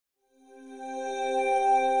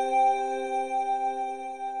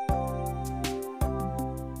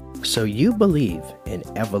So you believe in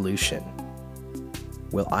evolution.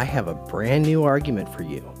 Well, I have a brand new argument for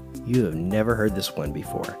you. You have never heard this one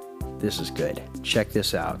before. This is good. Check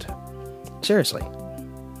this out. Seriously,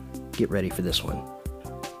 get ready for this one.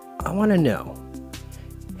 I want to know,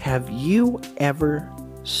 have you ever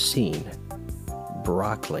seen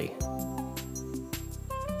broccoli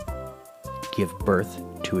give birth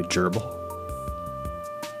to a gerbil?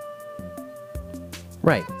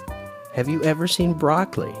 Right. Have you ever seen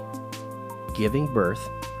broccoli giving birth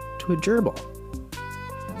to a gerbil?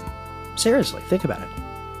 Seriously, think about it.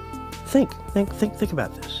 Think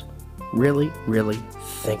about this. Really, really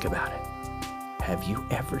think about it. Have you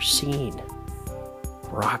ever seen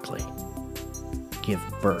broccoli give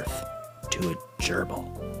birth to a gerbil?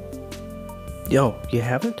 No, you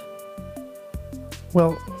haven't?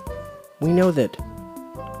 Well, we know that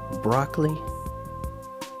broccoli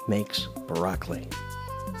makes broccoli.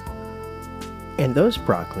 And those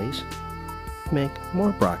broccolis make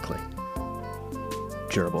more broccoli.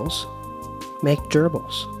 Gerbils make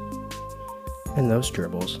gerbils. And those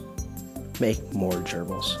gerbils make more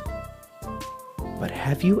gerbils. But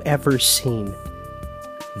have you ever seen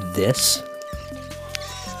this?